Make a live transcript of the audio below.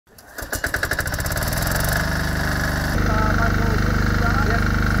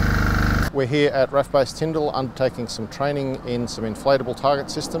We're here at RAF Base Tyndall undertaking some training in some inflatable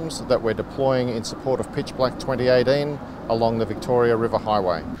target systems that we're deploying in support of Pitch Black 2018 along the Victoria River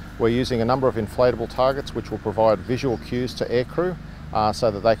Highway. We're using a number of inflatable targets which will provide visual cues to aircrew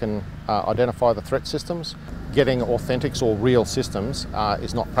so that they can identify the threat systems. Getting authentics or real systems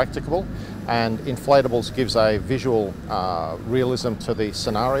is not practicable, and inflatables gives a visual realism to the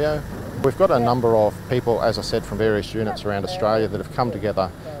scenario. We've got a number of people, as I said, from various units around Australia that have come together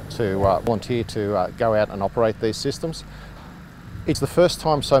to volunteer to go out and operate these systems. It's the first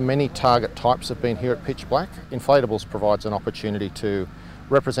time so many target types have been here at Pitch Black. Inflatables provides an opportunity to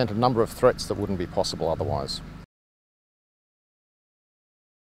represent a number of threats that wouldn't be possible otherwise.